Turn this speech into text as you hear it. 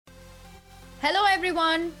Hello,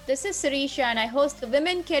 everyone. This is Sirisha, and I host the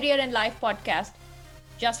Women, Career, and Life podcast.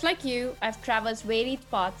 Just like you, I've traversed varied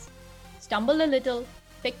paths, stumbled a little,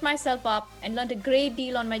 picked myself up, and learned a great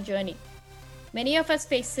deal on my journey. Many of us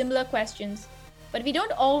face similar questions, but we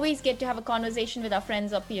don't always get to have a conversation with our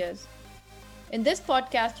friends or peers. In this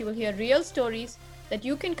podcast, you will hear real stories that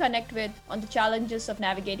you can connect with on the challenges of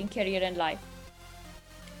navigating career and life.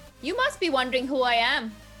 You must be wondering who I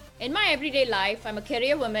am. In my everyday life, I'm a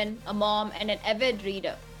career woman, a mom, and an avid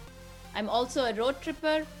reader. I'm also a road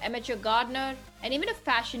tripper, amateur gardener, and even a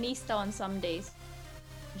fashionista on some days.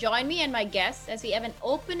 Join me and my guests as we have an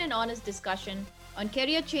open and honest discussion on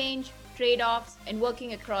career change, trade-offs, and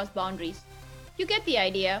working across boundaries. You get the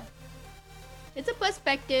idea. It's a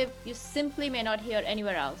perspective you simply may not hear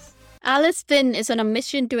anywhere else. Alice Finn is on a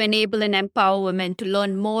mission to enable and empower women to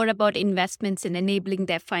learn more about investments and enabling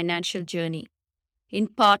their financial journey. In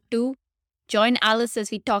part 2, join Alice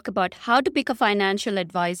as we talk about how to pick a financial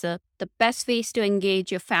advisor, the best ways to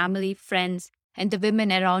engage your family, friends, and the women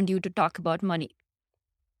around you to talk about money.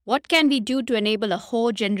 What can we do to enable a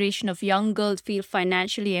whole generation of young girls feel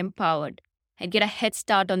financially empowered and get a head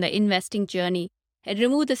start on the investing journey and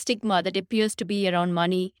remove the stigma that appears to be around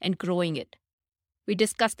money and growing it? We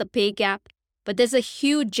discuss the pay gap, but there's a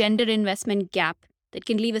huge gender investment gap that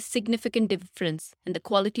can leave a significant difference in the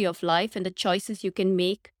quality of life and the choices you can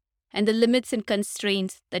make and the limits and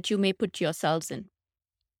constraints that you may put yourselves in.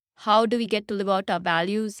 How do we get to live out our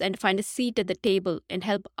values and find a seat at the table and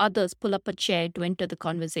help others pull up a chair to enter the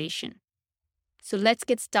conversation? So let's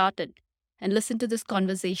get started and listen to this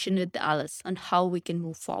conversation with Alice on how we can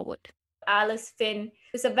move forward. Alice Finn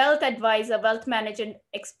is a wealth advisor, wealth management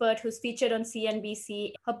expert who's featured on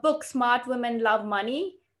CNBC. Her book, Smart Women Love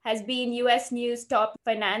Money, has been US News top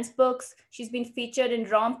finance books. She's been featured in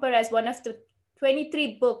Romper as one of the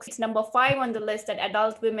 23 books. It's number 5 on the list that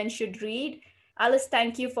adult women should read. Alice,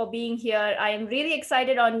 thank you for being here. I am really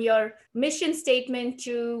excited on your mission statement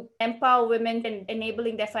to empower women and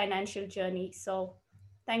enabling their financial journey. So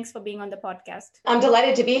thanks for being on the podcast. I'm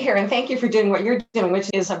delighted to be here, and thank you for doing what you're doing, which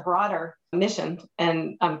is a broader mission,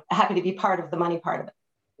 and I'm happy to be part of the money part of it.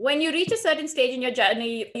 When you reach a certain stage in your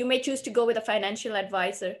journey, you may choose to go with a financial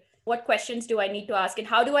advisor. What questions do I need to ask? And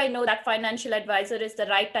how do I know that financial advisor is the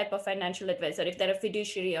right type of financial advisor, if they're a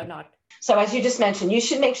fiduciary or not? So as you just mentioned, you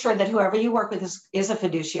should make sure that whoever you work with is a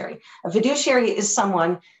fiduciary. A fiduciary is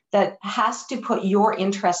someone that has to put your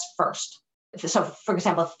interest first. So for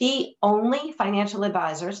example, fee-only financial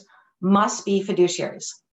advisors must be fiduciaries.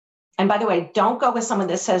 And by the way, don't go with someone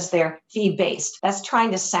that says they're fee-based. That's trying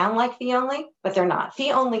to sound like fee-only, but they're not.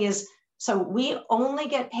 Fee-only is, so we only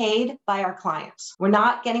get paid by our clients. We're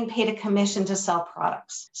not getting paid a commission to sell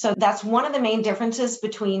products. So that's one of the main differences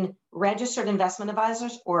between registered investment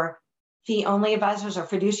advisors or fee-only advisors or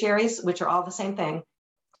fiduciaries, which are all the same thing.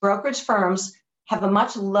 Brokerage firms have a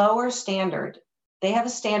much lower standard. They have a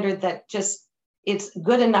standard that it's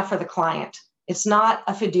good enough for the client. It's not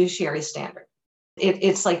a fiduciary standard.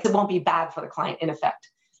 It's like it won't be bad for the client in effect.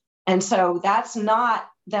 And so that's not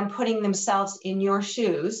them putting themselves in your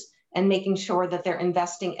shoes and making sure that they're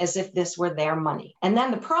investing as if this were their money. And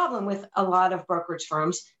then the problem with a lot of brokerage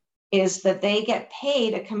firms is that they get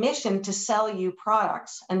paid a commission to sell you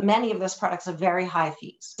products. And many of those products have very high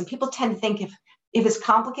fees. And people tend to think if it's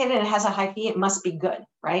complicated and it has a high fee, it must be good,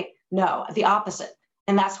 right? No, the opposite.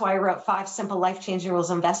 And that's why I wrote 5 simple life-changing rules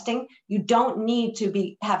of investing. You don't need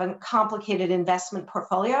to have a complicated investment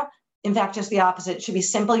portfolio. In fact, just the opposite. It should be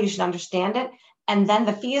simple. You should understand it. And then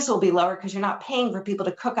the fees will be lower because you're not paying for people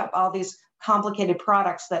to cook up all these complicated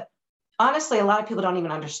products that honestly, a lot of people don't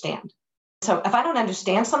even understand. So if I don't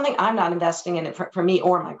understand something, I'm not investing in it for me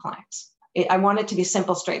or my clients. I want it to be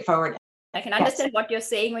simple, straightforward. I can understand what you're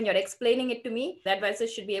saying when you're explaining it to me. The advisor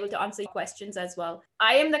should be able to answer questions as well.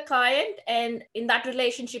 I am the client, and in that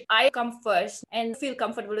relationship, I come first and feel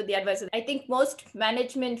comfortable with the advisor. I think most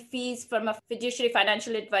management fees from a fiduciary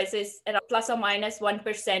financial advisor is around plus or minus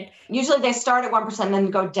 1%. Usually they start at 1% and then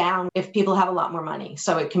go down if people have a lot more money.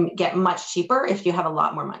 So it can get much cheaper if you have a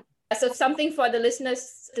lot more money. So something for the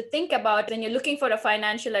listeners to think about when you're looking for a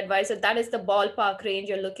financial advisor, that is the ballpark range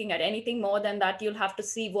you're looking at. Anything more than that, you'll have to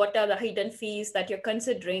see what are the hidden fees that you're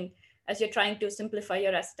considering as you're trying to simplify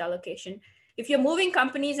your asset allocation. If you're moving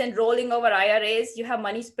companies and rolling over IRAs, you have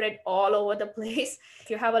money spread all over the place. If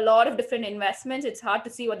you have a lot of different investments, it's hard to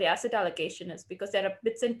see what the asset allocation is because there are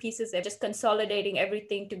bits and pieces. They're just consolidating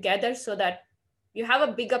everything together so that you have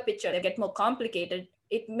a bigger picture. They get more complicated.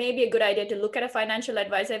 It may be a good idea to look at a financial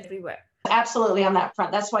advisor everywhere. Absolutely on that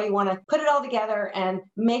front. That's why you want to put it all together and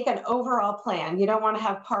make an overall plan. You don't want to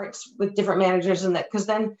have parts with different managers in that, because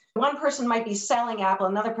then one person might be selling Apple,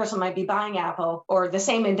 another person might be buying Apple, or the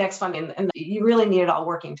same index fund, and you really need it all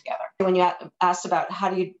working together. When you asked about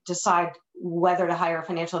how do you decide whether to hire a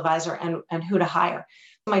financial advisor and who to hire,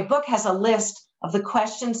 my book has a list of the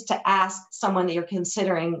questions to ask someone that you're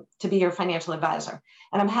considering to be your financial advisor.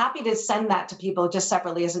 And I'm happy to send that to people just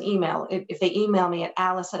separately as an email. If they email me at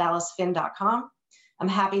alice@alicefin.com, I'm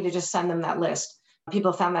happy to just send them that list.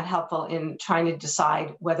 People found that helpful in trying to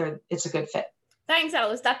decide whether it's a good fit. Thanks,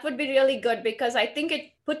 Alice. That would be really good, because I think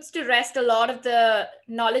it puts to rest a lot of the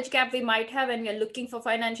knowledge gap we might have when we're looking for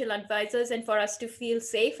financial advisors, and for us to feel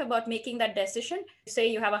safe about making that decision. Say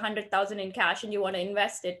you have 100,000 in cash and you want to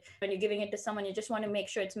invest it. When you're giving it to someone, you just want to make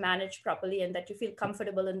sure it's managed properly and that you feel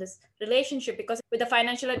comfortable in this relationship, because with a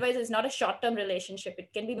financial advisor, it's not a short-term relationship.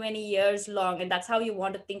 It can be many years long, and that's how you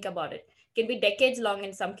want to think about it. It can be decades long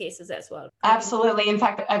in some cases as well. Absolutely. In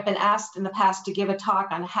fact, I've been asked in the past to give a talk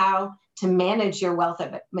on how to manage your wealth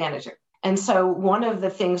manager. And so one of the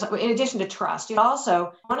things, in addition to trust, you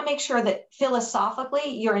also want to make sure that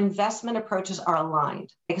philosophically your investment approaches are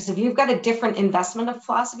aligned. Because if you've got a different investment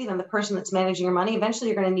philosophy than the person that's managing your money,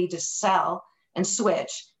 eventually you're going to need to sell and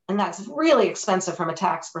switch. And that's really expensive from a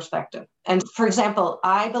tax perspective. And for example,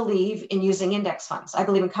 I believe in using index funds. I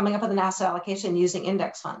believe in coming up with an asset allocation using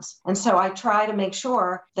index funds. And so I try to make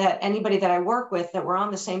sure that anybody that I work with, that we're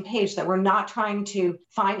on the same page, that we're not trying to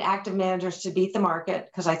find active managers to beat the market,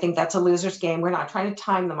 because I think that's a loser's game. We're not trying to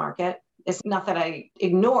time the market. It's not that I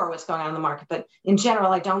ignore what's going on in the market, but in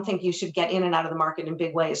general, I don't think you should get in and out of the market in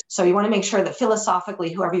big ways. So you want to make sure that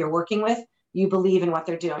philosophically, whoever you're working with, you believe in what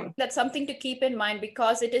they're doing. That's something to keep in mind,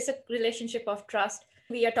 because it is a relationship of trust.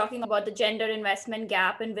 We are talking about the gender investment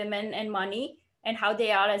gap in women and money and how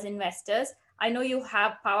they are as investors. I know you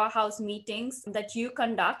have powerhouse meetings that you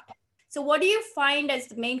conduct. So what do you find as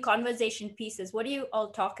the main conversation pieces? What do you all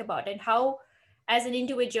talk about, and how, as an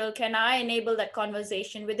individual, can I enable that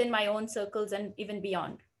conversation within my own circles and even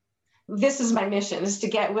beyond? This is my mission, is to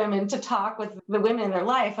get women to talk with the women in their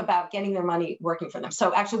life about getting their money working for them.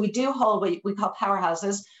 So actually we do hold what we call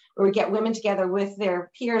powerhouses, where we get women together with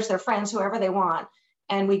their peers, their friends, whoever they want.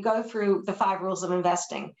 And we go through the 5 rules of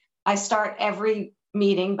investing. I start every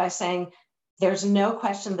meeting by saying, there's no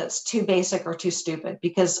question that's too basic or too stupid,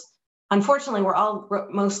 because unfortunately, we're all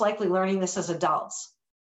most likely learning this as adults.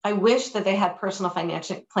 I wish that they had personal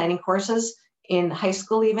financial planning courses in high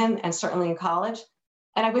school even, and certainly in college.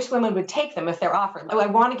 And I wish women would take them if they're offered. I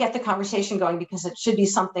want to get the conversation going, because it should be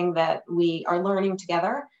something that we are learning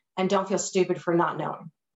together and don't feel stupid for not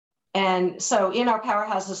knowing. And so in our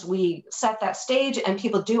powerhouses, we set that stage and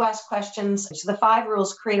people do ask questions. So the 5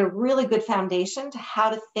 rules create a really good foundation to how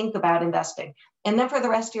to think about investing. And then for the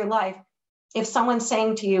rest of your life, if someone's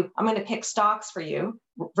saying to you, I'm going to pick stocks for you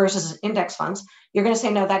versus index funds, you're going to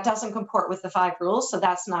say, no, that doesn't comport with the 5 rules. So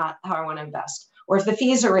that's not how I want to invest. Or if the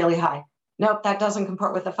fees are really high, nope, that doesn't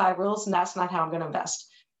comport with the 5 rules, and that's not how I'm going to invest.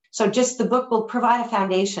 So just the book will provide a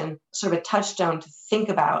foundation, sort of a touchstone to think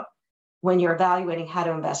about when you're evaluating how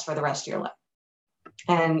to invest for the rest of your life.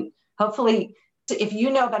 And hopefully, if you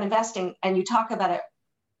know about investing and you talk about it,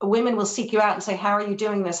 women will seek you out and say, how are you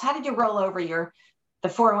doing this? How did you roll over the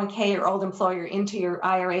 401k, your old employer, into your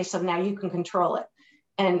IRA so now you can control it?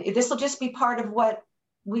 And this will just be part of what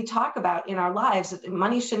we talk about in our lives.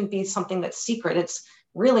 Money shouldn't be something that's secret. It's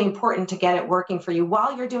really important to get it working for you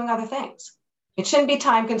while you're doing other things. It shouldn't be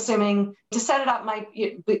time consuming. To set it up might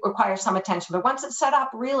require some attention, but once it's set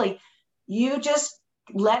up, really, you just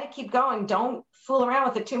let it keep going. Don't fool around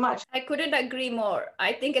with it too much. I couldn't agree more.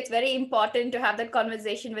 I think it's very important to have that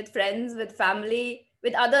conversation with friends, with family,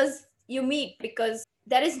 with others you meet, because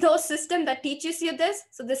there is no system that teaches you this.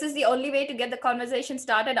 So this is the only way to get the conversation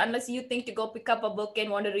started, unless you think to go pick up a book and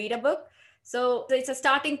want to read a book. So it's a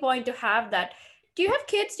starting point to have that. Do you have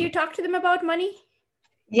kids? Do you talk to them about money?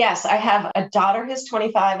 Yes, I have a daughter who's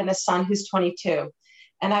 25 and a son who's 22.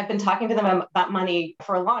 And I've been talking to them about money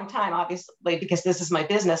for a long time, obviously, because this is my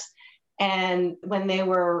business. And when they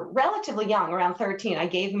were relatively young, around 13, I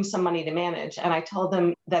gave them some money to manage. And I told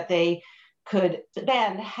them that they could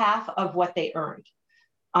spend half of what they earned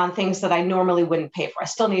on things that I normally wouldn't pay for. I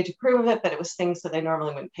still needed to prove it, but it was things that I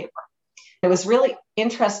normally wouldn't pay for. It was really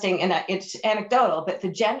interesting, and it's anecdotal, but the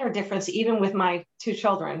gender difference, even with my 2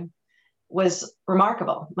 children, was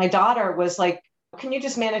remarkable. My daughter was like, can you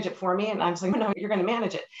just manage it for me? And I was like, no, you're going to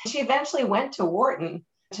manage it. She eventually went to Wharton,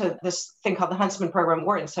 to this thing called the Huntsman Program at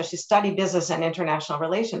Wharton. So she studied business and international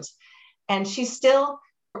relations. And she still,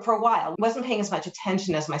 for a while, wasn't paying as much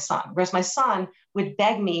attention as my son, whereas my son would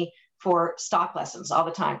beg me for stock lessons all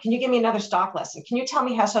the time. Can you give me another stock lesson? Can you tell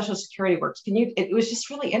me how Social Security works? It was just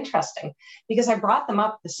really interesting because I brought them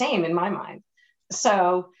up the same in my mind.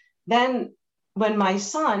 So then when my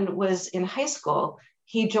son was in high school,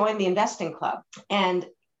 he joined the investing club, and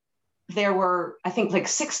there were, I think, like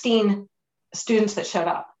 16 students that showed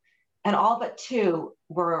up, and all but 2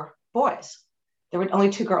 were boys. There were only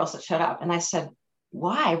 2 girls that showed up. And I said,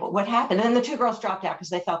 why? What happened? And then the 2 girls dropped out because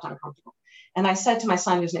they felt uncomfortable. And I said to my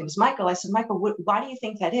son, whose name was Michael, I said, Michael, why do you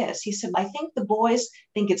think that is? He said, I think the boys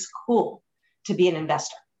think it's cool to be an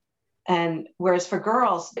investor. And whereas for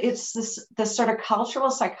girls, it's this sort of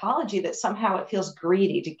cultural psychology that somehow it feels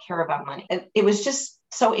greedy to care about money. And it was just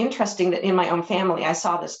so interesting that in my own family, I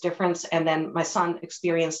saw this difference. And then my son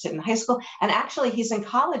experienced it in high school. And actually, he's in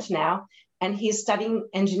college now, and he's studying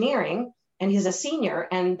engineering, and he's a senior.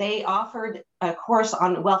 And they offered a course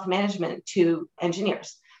on wealth management to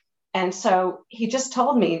engineers. And so he just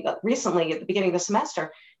told me recently at the beginning of the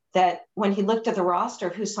semester that when he looked at the roster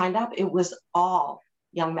of who signed up, it was all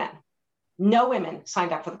young men. No women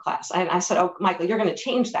signed up for the class. And I said, oh, Michael, you're going to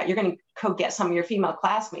change that. You're going to go get some of your female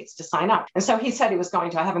classmates to sign up. And so he said he was going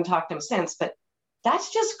to. I haven't talked to him since, but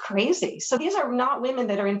that's just crazy. So these are not women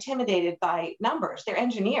that are intimidated by numbers. They're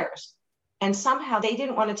engineers. And somehow they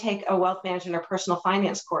didn't want to take a wealth management or personal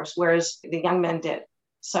finance course, whereas the young men did.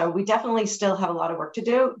 So we definitely still have a lot of work to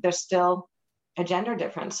do. There's still a gender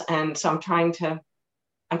difference. And so I'm trying to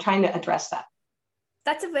address that.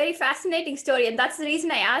 That's a very fascinating story. And that's the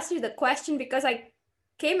reason I asked you the question, because I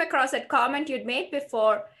came across that comment you'd made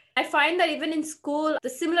before. I find that even in school, the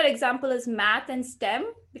similar example is math and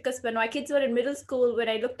STEM, because when my kids were in middle school, when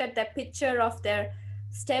I looked at that picture of their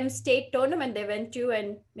STEM state tournament they went to,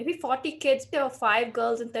 and maybe 40 kids, there were 5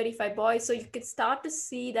 girls and 35 boys. So you could start to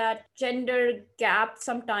see that gender gap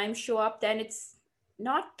sometimes show up. Then it's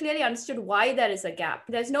not clearly understood why there is a gap.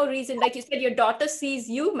 There's no reason, like you said, your daughter sees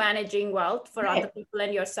you managing wealth for other people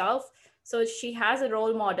and yourself. So she has a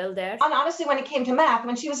role model there. And honestly, when it came to math,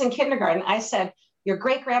 when she was in kindergarten, I said, your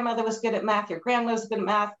great-grandmother was good at math, your grandmother was good at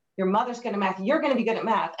math, your mother's good at math, you're going to be good at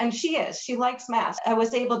math. And she is. She likes math. I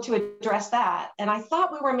was able to address that. And I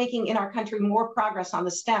thought we were making in our country more progress on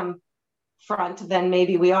the STEM front than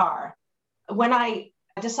maybe we are. When I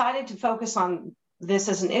decided to focus on this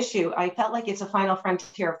as an issue, I felt like it's a final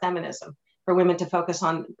frontier of feminism for women to focus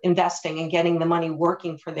on investing and getting the money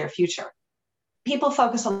working for their future. People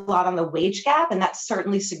focus a lot on the wage gap, and that's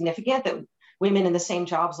certainly significant that women in the same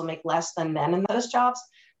jobs will make less than men in those jobs.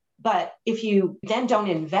 But if you then don't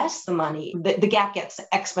invest the money, the gap gets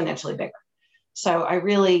exponentially bigger. So I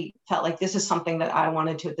really felt like this is something that I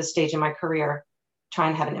wanted to, at this stage in my career, try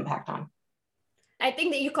and have an impact on. I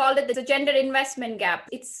think that you called it the gender investment gap.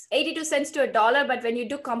 It's 82 cents to $1, but when you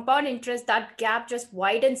do compound interest, that gap just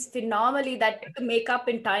widens phenomenally, that to make up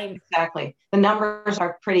in time. Exactly. The numbers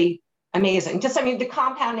are pretty amazing. The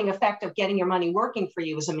compounding effect of getting your money working for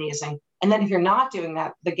you is amazing. And then if you're not doing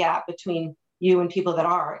that, the gap between you and people that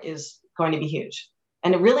are is going to be huge.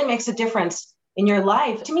 And it really makes a difference in your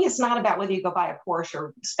life. To me, it's not about whether you go buy a Porsche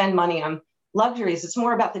or spend money on luxuries. It's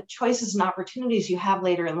more about the choices and opportunities you have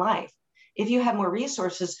later in life. If you have more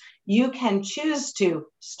resources, you can choose to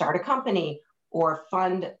start a company or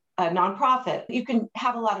fund a nonprofit. You can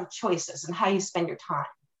have a lot of choices in how you spend your time.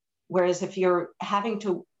 Whereas if you're having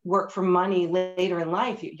to work for money later in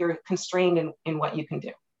life, you're constrained in what you can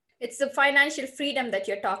do. It's the financial freedom that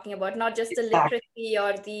you're talking about, not just the literacy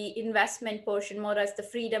or the investment portion, more as the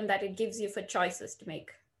freedom that it gives you for choices to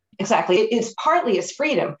make. Exactly. It's partly it's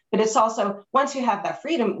freedom, but it's also, once you have that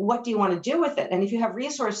freedom, what do you want to do with it? And if you have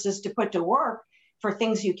resources to put to work for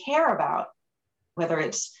things you care about, whether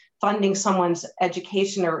it's funding someone's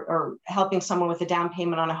education or helping someone with a down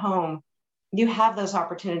payment on a home, you have those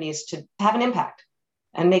opportunities to have an impact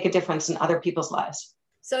and make a difference in other people's lives.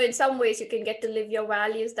 So in some ways you can get to live your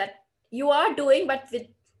values that you are doing, but with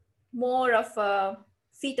more of a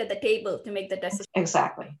seat at the table to make the decision.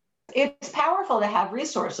 Exactly. It's powerful to have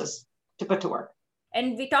resources to put to work.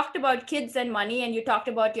 And we talked about kids and money, and you talked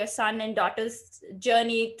about your son and daughter's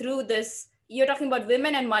journey through this. You're talking about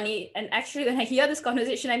women and money. And actually, when I hear this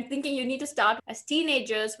conversation, I'm thinking you need to start as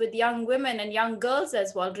teenagers with young women and young girls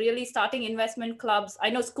as well, really starting investment clubs. I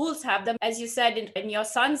know schools have them. As you said, in your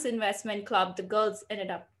son's investment club, the girls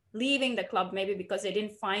ended up leaving the club maybe because they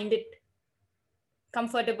didn't find it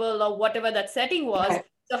comfortable or whatever that setting was. Okay.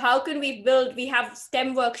 So how can we have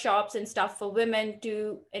STEM workshops and stuff for women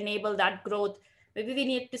to enable that growth? Maybe we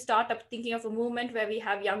need to start up thinking of a movement where we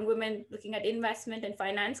have young women looking at investment and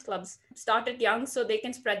finance clubs. Start it young so they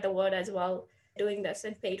can spread the word as well, doing this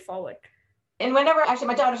and pay it forward. And whenever, actually,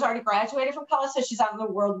 my daughter's already graduated from college, so she's out in the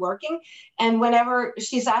world working. And whenever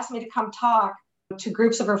she's asked me to come talk to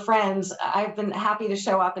groups of her friends, I've been happy to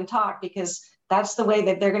show up and talk, because that's the way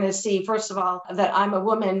that they're going to see, first of all, that I'm a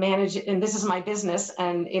woman managing, and this is my business.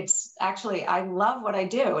 And it's actually, I love what I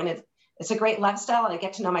do. And it's a great lifestyle, and I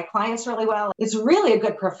get to know my clients really well. It's really a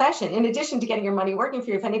good profession. In addition to getting your money working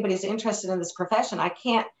for you, if anybody's interested in this profession, I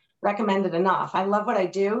can't recommend it enough. I love what I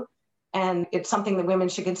do. And it's something that women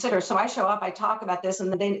should consider. So I show up, I talk about this,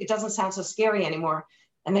 and it doesn't sound so scary anymore.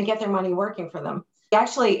 And they get their money working for them.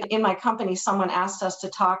 Actually, in my company, someone asked us to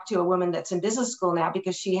talk to a woman that's in business school now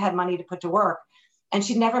because she had money to put to work. And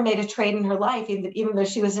she'd never made a trade in her life, even though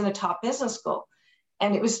she was in a top business school.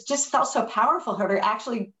 And it was just felt so powerful her to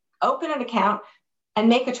actually open an account and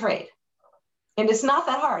make a trade. And it's not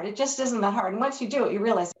that hard. It just isn't that hard. And once you do it, you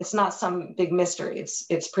realize it's not some big mystery.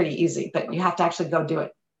 It's pretty easy, but you have to actually go do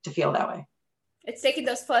it to feel that way. It's taking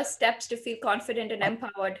those first steps to feel confident and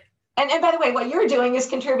empowered. And by the way, what you're doing is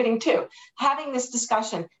contributing too. Having this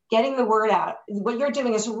discussion, getting the word out, what you're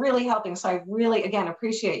doing is really helping. So I really, again,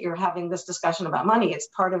 appreciate your having this discussion about money. It's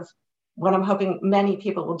part of what I'm hoping many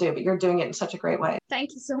people will do, but you're doing it in such a great way.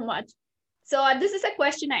 Thank you so much. So this is a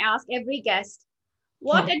question I ask every guest.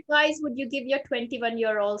 What advice would you give your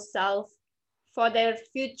 21-year-old self for their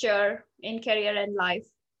future in career and life?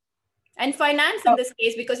 And finance in this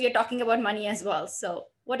case, because you're talking about money as well. So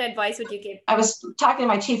what advice would you give? I was talking to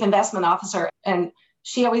my chief investment officer, and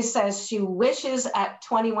she always says she wishes at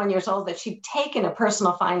 21 years old that she'd taken a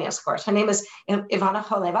personal finance course. Her name is Ivana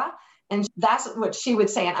Kholeva, and that's what she would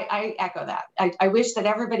say. And I echo that. I wish that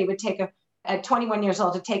everybody would take at 21 years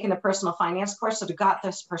old, to taken a personal finance course, so to got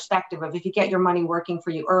this perspective of if you get your money working for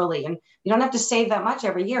you early, and you don't have to save that much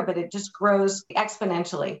every year, but it just grows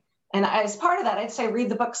exponentially. And as part of that, I'd say read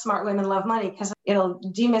the book, Smart Women Love Money, because it'll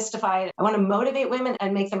demystify it. I want to motivate women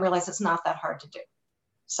and make them realize it's not that hard to do.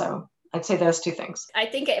 So I'd say those two things. I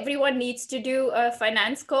think everyone needs to do a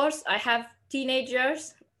finance course. I have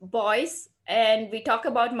teenagers, boys, and we talk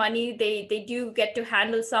about money. They do get to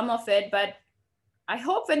handle some of it, but I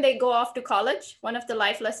hope when they go off to college, one of the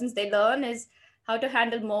life lessons they learn is how to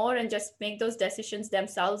handle more and just make those decisions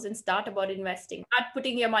themselves and start about investing. Not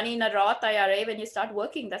putting your money in a Roth IRA when you start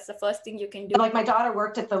working. That's the first thing you can do. Like my daughter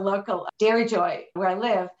worked at the local Dairy Joy where I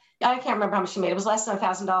live. I can't remember how much she made. It was less than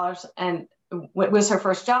 $1,000, and it was her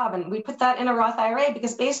first job. And we put that in a Roth IRA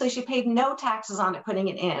because basically she paid no taxes on it putting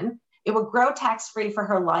it in. It would grow tax-free for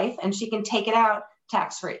her life, and she can take it out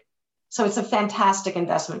tax-free. So it's a fantastic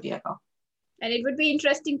investment vehicle. And it would be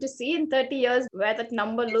interesting to see in 30 years where that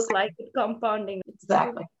number looks like it compounding.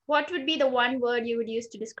 Exactly. What would be the one word you would use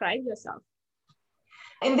to describe yourself?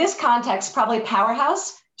 In this context, probably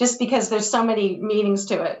powerhouse, just because there's so many meanings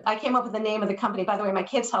to it. I came up with the name of the company. By the way, my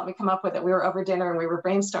kids helped me come up with it. We were over dinner and we were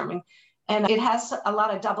brainstorming. And it has a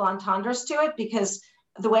lot of double entendres to it, because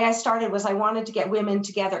the way I started was I wanted to get women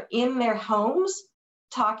together in their homes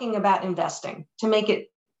talking about investing to make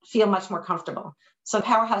it feel much more comfortable. So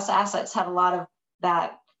Powerhouse Assets have a lot of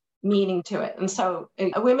that meaning to it. And so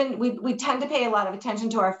women, we tend to pay a lot of attention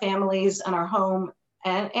to our families and our home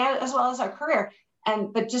and as well as our career.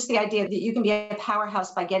 But just the idea that you can be a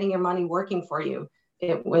powerhouse by getting your money working for you,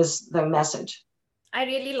 it was the message. I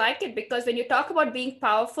really like it, because when you talk about being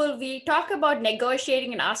powerful, we talk about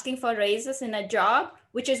negotiating and asking for raises in a job,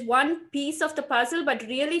 which is one piece of the puzzle. But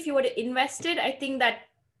really, if you were to invest it, I think that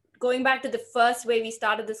going back to the first way we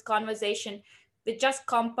started this conversation, with just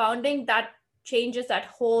compounding, that changes that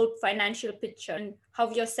whole financial picture and how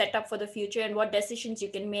you're set up for the future and what decisions you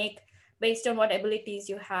can make based on what abilities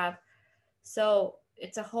you have. So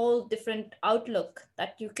it's a whole different outlook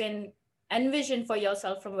that you can envision for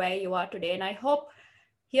yourself from where you are today. And I hope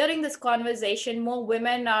hearing this conversation, more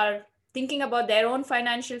women are thinking about their own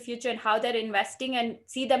financial future and how they're investing and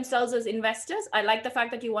see themselves as investors. I like the fact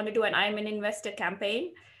that you want to do an I'm an Investor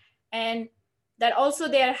campaign, and that also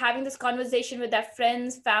they are having this conversation with their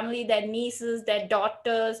friends, family, their nieces, their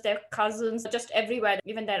daughters, their cousins, just everywhere,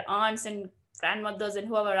 even their aunts and grandmothers and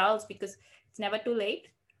whoever else, because it's never too late.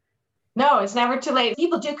 No, it's never too late.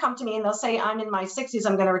 People do come to me and they'll say, I'm in my 60s,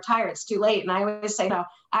 I'm going to retire. It's too late. And I always say, no,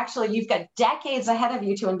 actually, you've got decades ahead of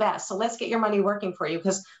you to invest. So let's get your money working for you.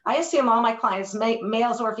 Because I assume all my clients,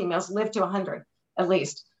 males or females, live to 100 at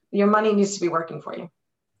least. Your money needs to be working for you.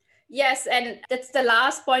 Yes, and that's the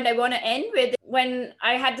last point I want to end with. When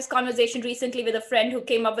I had this conversation recently with a friend who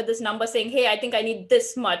came up with this number saying, hey, I think I need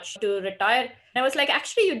this much to retire. And I was like,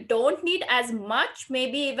 actually, you don't need as much,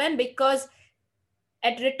 maybe even, because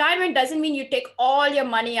at retirement doesn't mean you take all your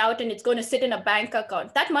money out and it's going to sit in a bank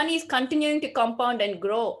account. That money is continuing to compound and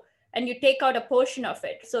grow. and you take out a portion of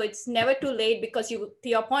it. So it's never too late, because you, to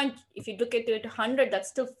your point, if you look at it 100, that's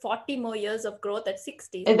still 40 more years of growth at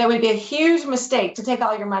 60. And that would be a huge mistake to take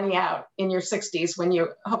all your money out in your 60s when you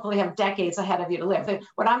hopefully have decades ahead of you to live.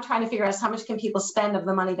 What I'm trying to figure out is how much can people spend of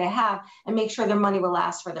the money they have and make sure their money will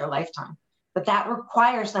last for their lifetime. But that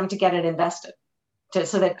requires them to get it invested.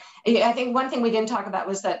 So that, I think one thing we didn't talk about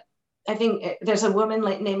was that I think there's a woman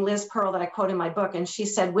named Liz Pearl that I quote in my book, and she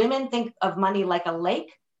said, women think of money like a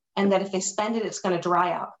lake, and that if they spend it, it's going to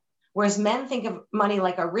dry up. Whereas men think of money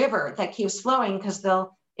like a river that keeps flowing because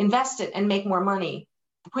they'll invest it and make more money.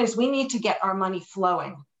 The point is we need to get our money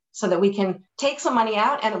flowing so that we can take some money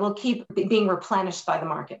out and it will keep being replenished by the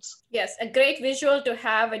markets. Yes, a great visual to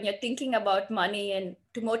have when you're thinking about money and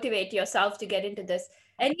to motivate yourself to get into this.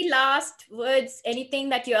 Any last words, anything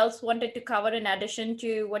that you else wanted to cover in addition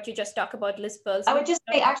to what you just talked about, Liz Pearl? I would just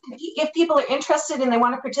say, actually, if people are interested and they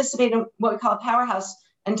want to participate in what we call a powerhouse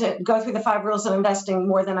and to go through the 5 rules of investing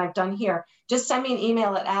more than I've done here, just send me an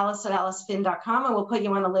email at alice@alicefin.com and we'll put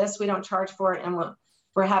you on the list. We don't charge for it, and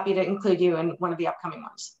we're happy to include you in one of the upcoming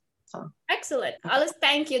ones. So excellent. Alice,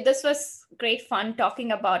 thank you. This was great fun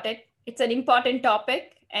talking about it. It's an important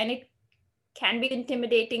topic, and it can be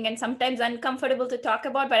intimidating and sometimes uncomfortable to talk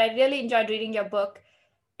about, but I really enjoyed reading your book.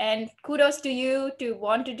 And kudos to you to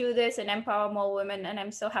want to do this and empower more women. And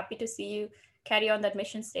I'm so happy to see you carry on that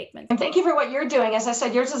mission statement. And thank you for what you're doing. As I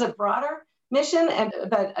said, yours is a broader mission,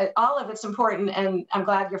 but all of it's important. And I'm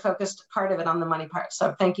glad you're focused part of it on the money part.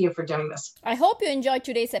 So thank you for doing this. I hope you enjoyed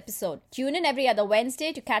today's episode. Tune in every other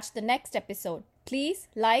Wednesday to catch the next episode. Please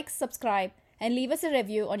like, subscribe, and leave us a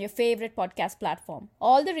review on your favorite podcast platform.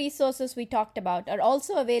 All the resources we talked about are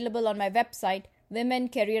also available on my website,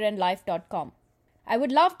 womencareerandlife.com. I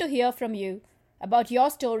would love to hear from you about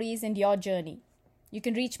your stories and your journey. You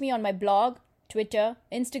can reach me on my blog, Twitter,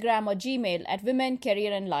 Instagram, or Gmail at Women,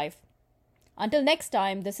 Career and Life. Until next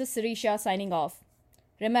time, this is Sirisha signing off.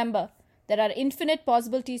 Remember, there are infinite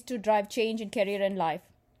possibilities to drive change in career and life.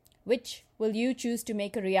 Which will you choose to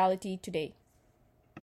make a reality today?